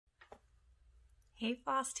Hey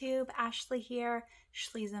Flosstube, Ashley here,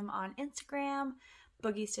 Schleezem on Instagram,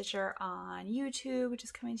 Boogie Stitcher on YouTube,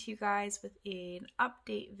 just coming to you guys with an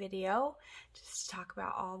update video, just to talk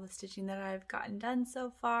about all the stitching that I've gotten done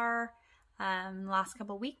so far the last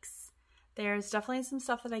couple weeks. There's definitely some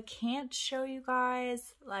stuff that I can't show you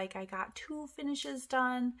guys, like I got 2 finishes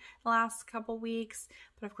done the last couple weeks,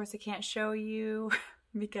 but of course I can't show you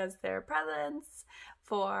because they're presents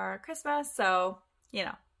for Christmas, so you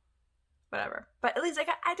know, whatever. But at least I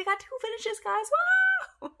got 2 finishes, guys.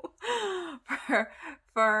 Wow!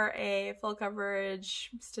 for a full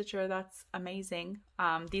coverage stitcher, that's amazing.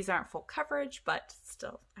 These aren't full coverage, but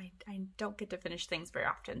still, I don't get to finish things very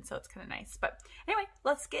often, so it's kind of nice. But anyway,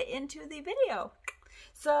 let's get into the video.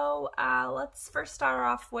 So let's first start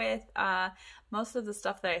off with most of the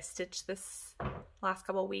stuff that I stitched this last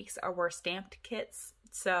couple weeks were stamped kits.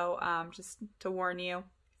 So just to warn you,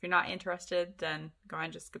 if you're not interested, then go ahead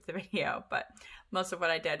and just skip the video. But most of what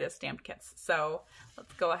I did is stamped kits. So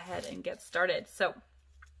let's go ahead and get started. So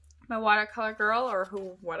my watercolor girl, or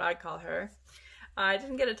what I call her, I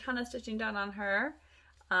didn't get a ton of stitching done on her.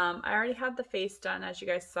 I already had the face done, as you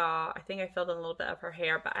guys saw. I think I filled in a little bit of her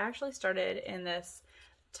hair, but I actually started in this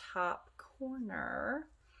top corner.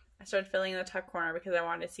 I started filling in the top corner because I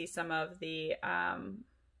wanted to see some of the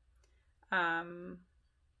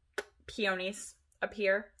peonies up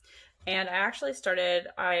here. And I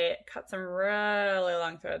cut some really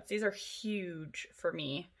long threads. These are huge for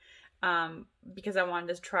me because I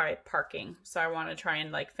wanted to try parking. So I want to try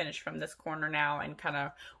and like finish from this corner now and kind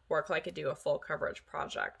of work like I do a full coverage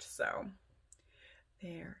project. So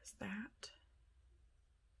there's that.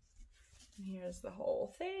 And here's the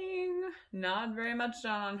whole thing. Not very much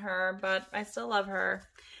done on her, but I still love her.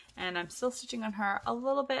 And I'm still stitching on her a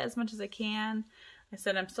little bit, as much as I can. I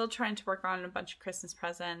said I'm still trying to work on a bunch of Christmas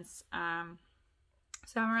presents, so I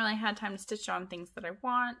haven't really had time to stitch on things that I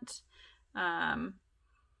want,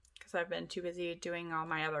 because I've been too busy doing all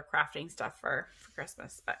my other crafting stuff for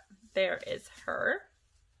Christmas. But there is her.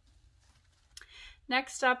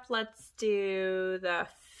 Next up, let's do the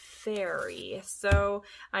fairy. So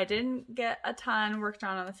I didn't get a ton worked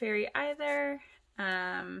on the fairy either, but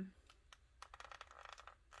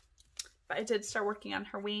I did start working on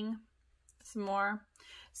her wing some more.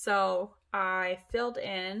 So I filled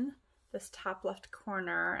in this top left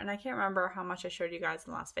corner, and I can't remember how much I showed you guys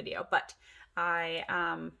in the last video, but I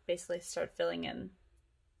basically started filling in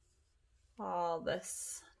all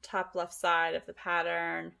this top left side of the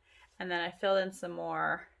pattern, and then I filled in some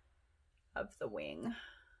more of the wing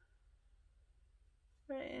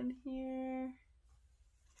right in here.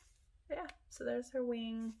 Yeah, so there's her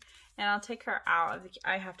wing, and I'll take her out of the,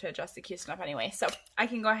 I have to adjust the Q-snap anyway, so I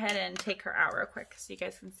can go ahead and take her out real quick so you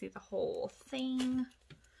guys can see the whole thing.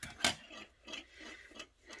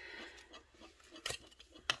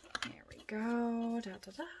 There we go, da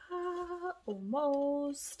da da,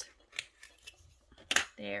 almost.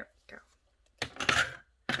 There we go.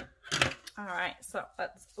 Alright, so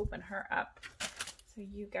let's open her up so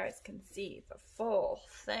you guys can see the full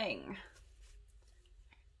thing.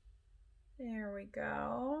 There we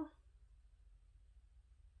go.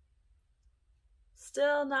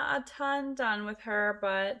 Still not a ton done with her,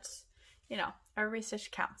 but you know, every stitch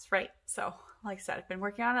counts, right? So, like I said, I've been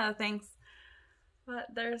working on other things, but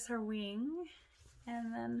there's her wing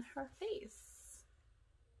and then her face.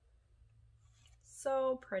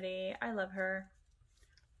 So pretty. I love her.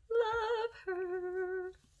 Love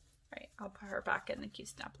her. Right, I'll put her back in the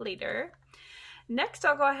Q-snap later. Next,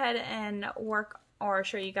 I'll go ahead and work or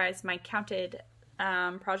show you guys my counted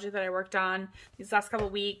project that I worked on these last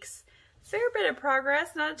couple weeks. Fair bit of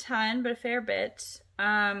progress, not a ton, but a fair bit.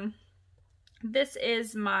 This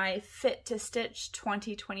is my Fit to Stitch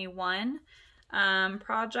 2021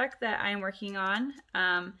 project that I'm working on.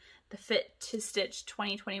 The Fit to Stitch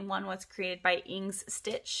 2021 was created by Ing's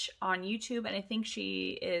Stitch on YouTube, and I think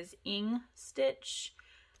she is Ing Stitch,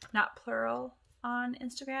 not plural, on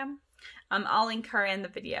Instagram. I'll link her in the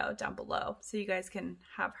video down below so you guys can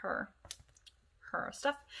have her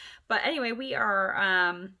stuff. But anyway, we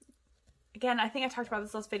are, again, I think I talked about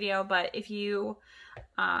this last video, but if you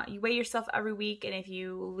weigh yourself every week, and if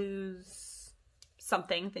you lose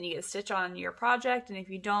something, then you get a stitch on your project, and if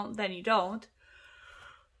you don't, then you don't.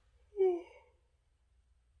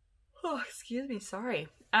 Oh, excuse me, sorry.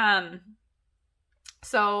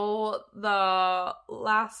 So the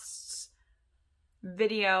last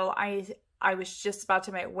video, I was just about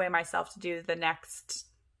to weigh myself to do the next,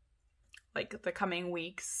 like the coming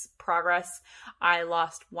week's progress. I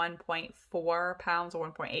lost 1.4 pounds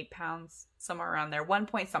or 1.8 pounds, somewhere around there, 1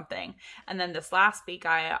 point something. And then this last week,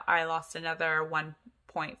 I lost another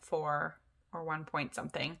 1.4 or 1 point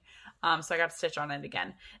something. So I got to stitch on it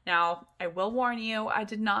again. Now, I will warn you, I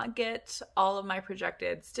did not get all of my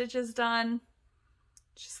projected stitches done.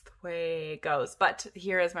 Just the way it goes. But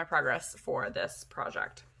here is my progress for this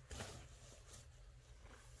project.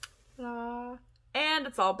 Ta-da. And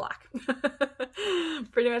it's all black.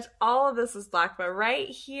 Pretty much all of this is black, but right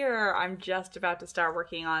here I'm just about to start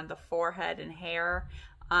working on the forehead and hair.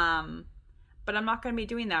 But I'm not going to be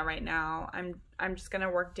doing that right now. I'm just going to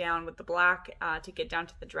work down with the black to get down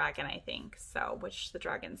to the dragon, I think. So, which the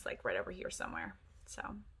dragon's like right over here somewhere. So,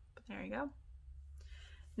 but there you go.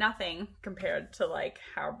 Nothing compared to like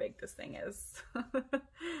how big this thing is.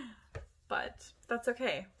 But that's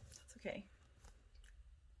okay. That's okay.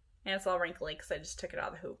 And it's all wrinkly because I just took it out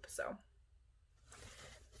of the hoop. So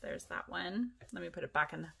there's that one. Let me put it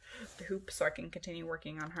back in the hoop so I can continue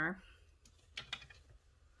working on her.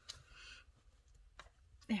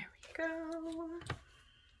 There we go.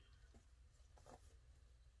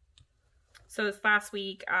 So this last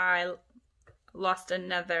week I lost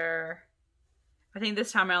another, I think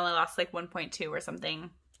this time I only lost like 1.2 or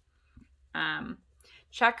something.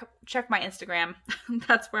 Check my Instagram.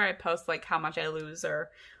 That's where I post like how much I lose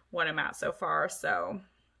or what I'm at so far. So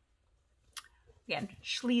again,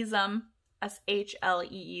 Schleezem,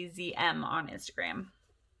 SHLEEZM on Instagram.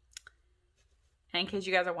 And in case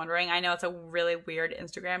you guys are wondering, I know it's a really weird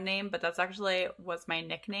Instagram name, but that's actually was my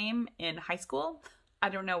nickname in high school. I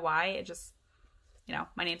don't know why. It just, you know,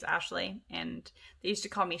 my name's Ashley, and they used to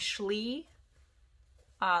call me Schlee,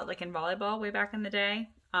 like in volleyball way back in the day.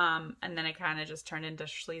 And then it kind of just turned into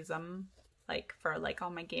Schleezem, like for like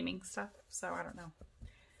all my gaming stuff. So I don't know.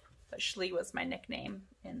 But Schlee was my nickname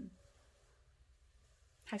in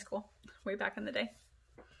high school way back in the day.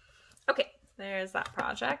 Okay. There's that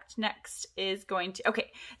project. Next is going to,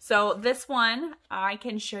 okay, so this one, I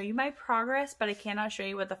can show you my progress, but I cannot show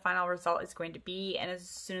you what the final result is going to be. And as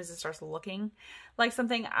soon as it starts looking like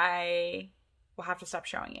something, I will have to stop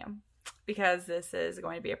showing you because this is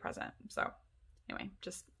going to be a present. So anyway,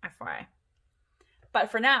 just FYI.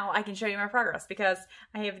 But for now, I can show you my progress because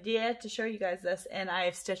I have yet to show you guys this, and I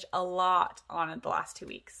have stitched a lot on it the last 2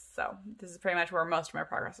 weeks. So this is pretty much where most of my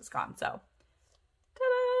progress has gone. So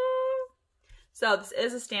so this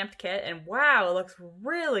is a stamped kit, and wow, it looks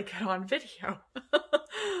really good on video.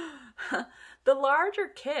 The larger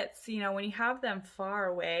kits, you know, when you have them far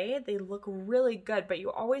away, they look really good, but you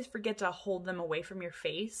always forget to hold them away from your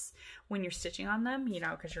face when you're stitching on them, you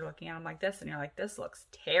know, because you're looking at them like this, and you're like, this looks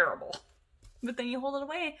terrible. But then you hold it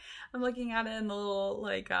away. I'm looking at it in the little,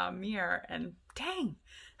 like, mirror, and dang,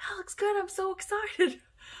 that looks good. I'm so excited.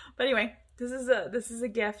 But anyway, this is a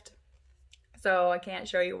gift. So I can't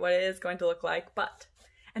show you what it is going to look like, but,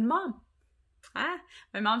 and mom,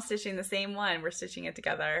 my mom's stitching the same one. We're stitching it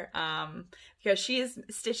together because she is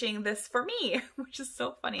stitching this for me, which is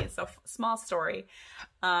so funny. It's a small story.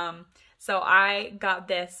 So I got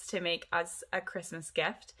this to make as a Christmas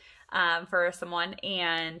gift for someone,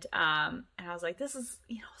 and I was like, this is,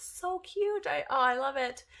 you know, so cute. I love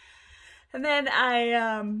it. And then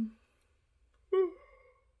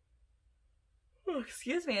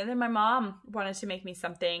excuse me. And then my mom wanted to make me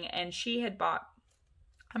something, and she had bought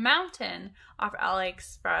a mountain off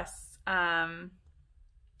AliExpress.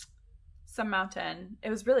 Some mountain. It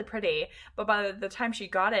was really pretty, but by the time she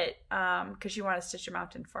got it, because she wanted to stitch a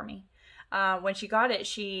mountain for me, when she got it,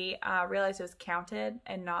 she realized it was counted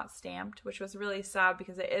and not stamped, which was really sad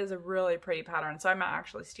because it is a really pretty pattern. So I might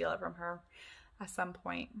actually steal it from her at some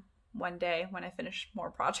point one day when I finish more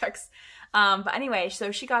projects. But anyway,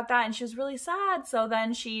 so she got that and she was really sad. So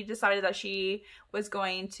then she decided that she was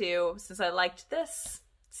going to, since I liked this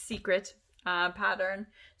secret pattern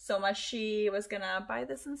so much, she was gonna buy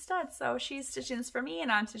this instead. So she's stitching this for me and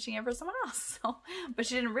I'm stitching it for someone else. So, but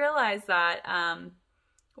she didn't realize that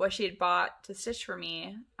what she had bought to stitch for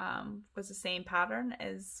me was the same pattern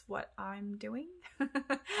as what I'm doing.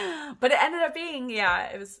 But it ended up being,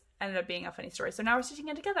 yeah, ended up being a funny story. So now we're stitching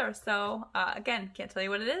it together. So again, can't tell you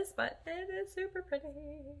what it is, but it is super pretty.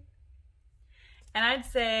 And I'd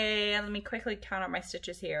say, let me quickly count out my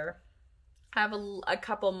stitches here. I have a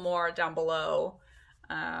couple more down below,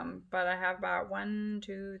 but I have about 1,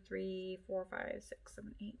 2, 3, 4, 5, 6,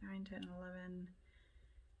 7, 8, 9, 10, 11,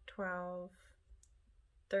 12,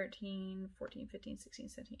 13, 14, 15, 16,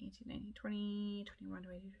 17, 18, 19, 20, 21,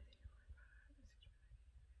 22, 23, 24,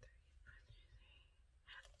 25, 26.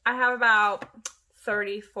 I have about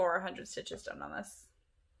 3,400 stitches done on this.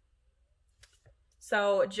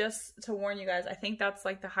 So just to warn you guys, I think that's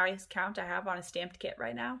like the highest count I have on a stamped kit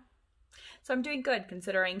right now. So I'm doing good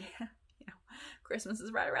considering, you know, Christmas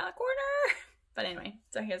is right around the corner. But anyway,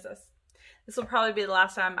 so here's this. this will probably be the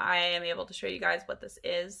last time I am able to show you guys what this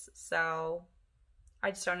is. So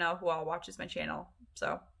I just don't know who all watches my channel.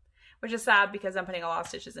 So, which is sad because I'm putting a lot of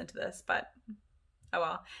stitches into this, but oh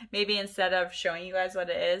well. Maybe instead of showing you guys what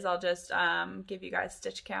it is, I'll just give you guys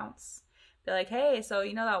stitch counts. Be like, hey, so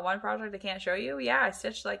you know that one project I can't show you? Yeah, I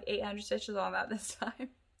stitched like 800 stitches on that this time.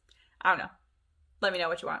 I don't know. Let me know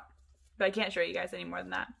what you want. But I can't show you guys any more than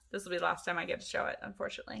that. This will be the last time I get to show it,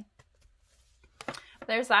 unfortunately.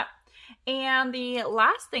 There's that. And the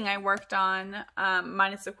last thing I worked on,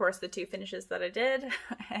 minus of course the 2 finishes that I did,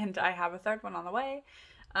 and I have a 3rd one on the way.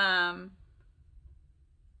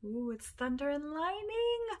 Ooh, it's thunder and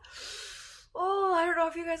lightning. Oh, I don't know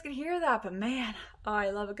if you guys can hear that, but man, oh, I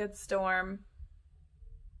love a good storm.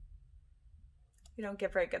 We don't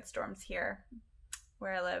get very good storms here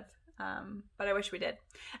where I live, but I wish we did.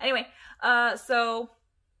 Anyway, so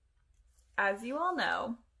as you all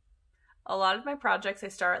know, a lot of my projects I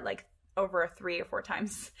start like over 3 or 4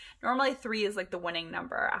 times. Normally 3 is like the winning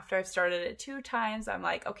number. After I've started it 2 times, I'm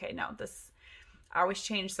like, okay, no, this, I always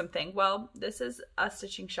change something. Well, this is a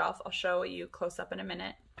stitching shelf. I'll show you close up in a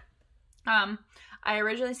minute. I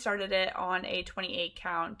originally started it on a 28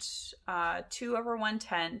 count,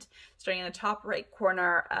 2/110, starting in the top right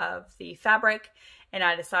corner of the fabric, and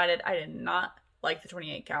I decided I did not like the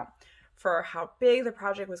 28 count for how big the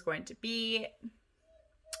project was going to be.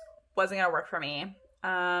 Wasn't gonna work for me.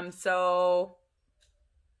 So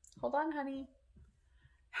hold on, honey.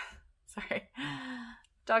 Sorry.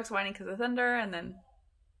 Dog's whining because of thunder, and then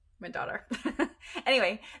my daughter.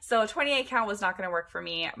 Anyway, so 28 count was not going to work for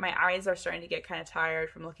me. My eyes are starting to get kind of tired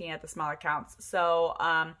from looking at the smaller counts. So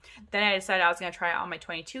then I decided I was going to try it on my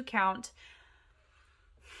 22 count.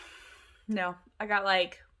 No, I got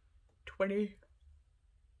like 20.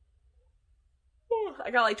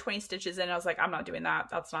 I got like 20 stitches in. I was like, I'm not doing that.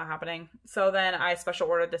 That's not happening. So then I special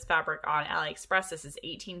ordered this fabric on AliExpress. This is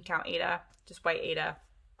 18 count Aida, just white Aida.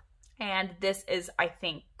 And this is, I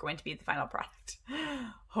think, going to be the final product.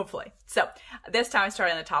 Hopefully. So this time I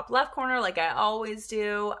started in the top left corner like I always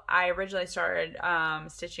do. I originally started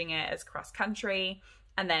stitching it as cross country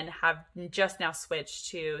and then have just now switched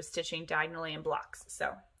to stitching diagonally in blocks.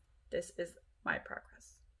 So this is my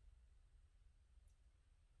progress.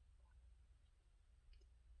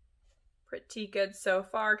 Pretty good so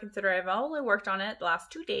far, considering I've only worked on it the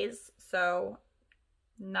last 2 days. So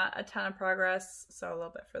not a ton of progress, so a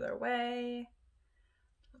little bit further away,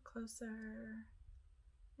 a little closer,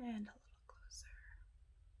 and a little closer.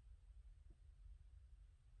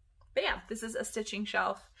 But yeah, this is a stitching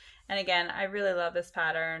shelf, and again, I really love this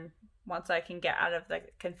pattern. Once I can get out of the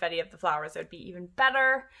confetti of the flowers, it would be even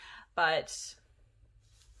better, but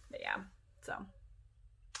yeah, so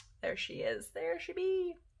there she is, there she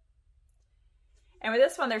be. And with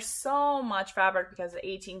this one, there's so much fabric because of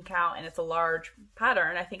 18 count and it's a large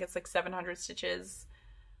pattern. I think it's like 700 stitches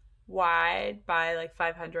wide by like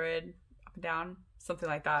 500 up and down, something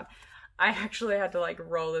like that. I actually had to like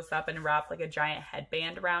roll this up and wrap like a giant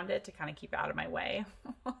headband around it to kind of keep it out of my way.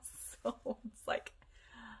 So it's like,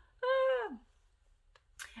 ah.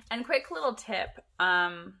 And quick little tip.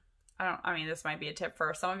 I mean, this might be a tip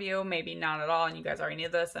for some of you, maybe not at all, and you guys already knew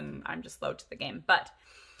this and I'm just low to the game, but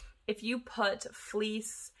if you put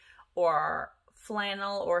fleece or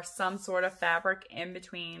flannel or some sort of fabric in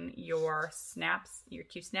between your snaps, your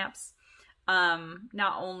Q snaps,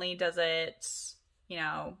 not only does it, you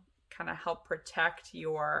know, kind of help protect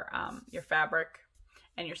your fabric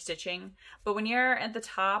and your stitching, but when you're at the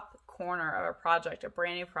top corner of a project, a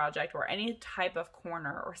brand new project, or any type of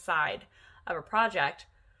corner or side of a project,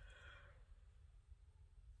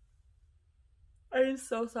 I'm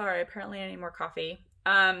so sorry, apparently I need more coffee.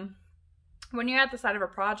 When you're at the side of a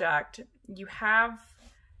project, I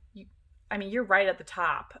mean, you're right at the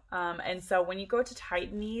top. And so when you go to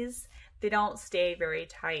tighten these, they don't stay very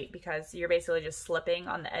tight because you're basically just slipping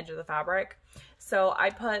on the edge of the fabric. So I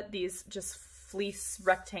put these just fleece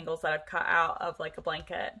rectangles that I've cut out of like a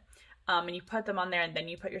blanket. And you put them on there and then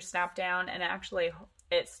you put your snap down, and actually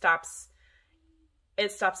it stops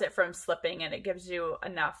it from slipping, and it gives you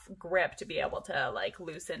enough grip to be able to like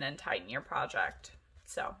loosen and tighten your project.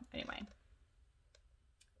 So anyway,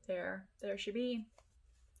 there she be.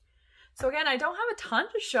 So again, I don't have a ton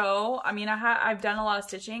to show. I mean, I've done a lot of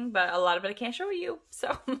stitching, but a lot of it I can't show you.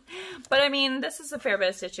 So, but I mean, this is a fair bit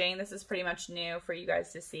of stitching. This is pretty much new for you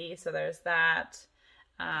guys to see. So there's that.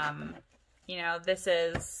 You know, this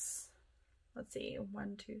is, let's see,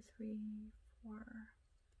 1, 2, 3, 4.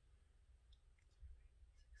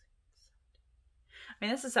 I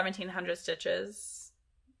mean, this is 1,700 stitches,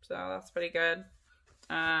 so that's pretty good.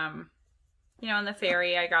 You know, in the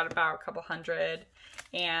fairy, I got about a couple hundred.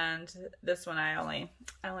 And this one I only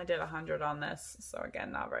did 100 on this, so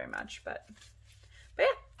again, not very much, but yeah,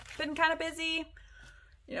 been kind of busy.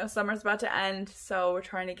 You know, summer's about to end, so we're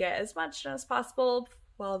trying to get as much done as possible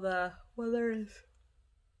while the weather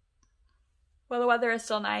is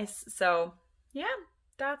still nice. So yeah,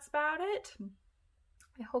 that's about it.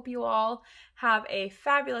 I hope you all have a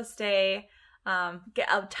fabulous day. Get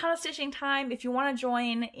a ton of stitching time. If you want to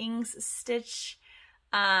join Ing's Stitch,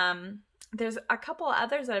 there's a couple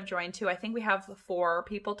others that have joined too. I think we have 4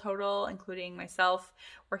 people total, including myself,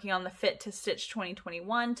 working on the Fit to Stitch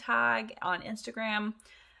 2021 tag on Instagram.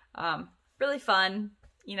 Really fun,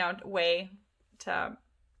 you know, way to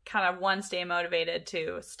kind of, one, stay motivated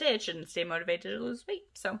to stitch and stay motivated to lose weight.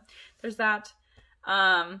 So there's that.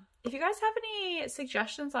 If you guys have any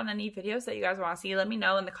suggestions on any videos that you guys want to see, let me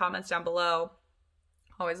know in the comments down below.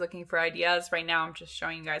 Always looking for ideas. Right now I'm just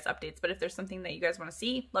showing you guys updates, but if there's something that you guys want to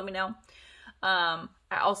see, let me know. I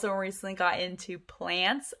also recently got into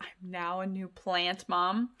plants. I'm now a new plant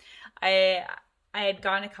mom. I had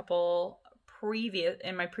gotten a couple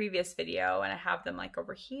in my previous video, and I have them like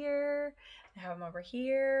over here. I have them over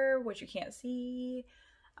here, which you can't see.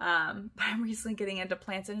 But I'm recently getting into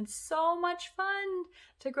plants, and it's so much fun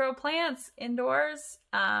to grow plants indoors.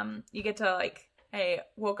 You get to, like, I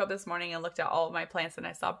woke up this morning and looked at all of my plants, and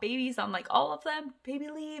I saw babies on like all of them, baby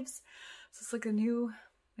leaves. So it's like a new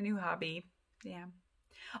hobby. Yeah.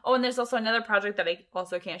 Oh, and there's also another project that I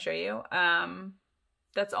also can't show you.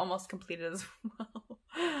 That's almost completed as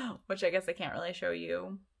well, which I guess I can't really show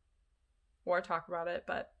you or talk about it,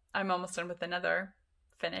 but I'm almost done with another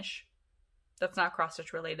finish that's not cross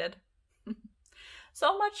stitch related.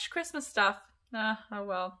 So much Christmas stuff. Oh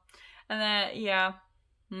well. And then, yeah.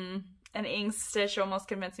 And Ing's Stitch almost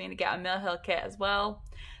convinced me to get a Mill Hill kit as well.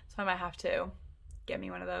 So I might have to get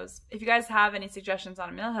me one of those. If you guys have any suggestions on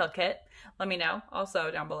a Mill Hill kit, let me know.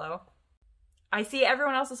 Also down below. I see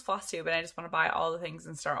everyone else's Flosstube, and I just want to buy all the things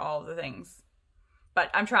and start all of the things. But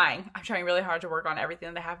I'm trying really hard to work on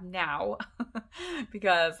everything that I have now.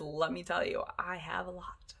 Because let me tell you, I have a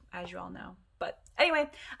lot, as you all know. But anyway,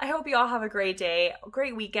 I hope you all have a great day, a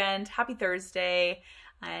great weekend, happy Thursday,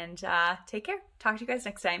 and take care. Talk to you guys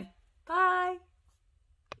next time. Bye.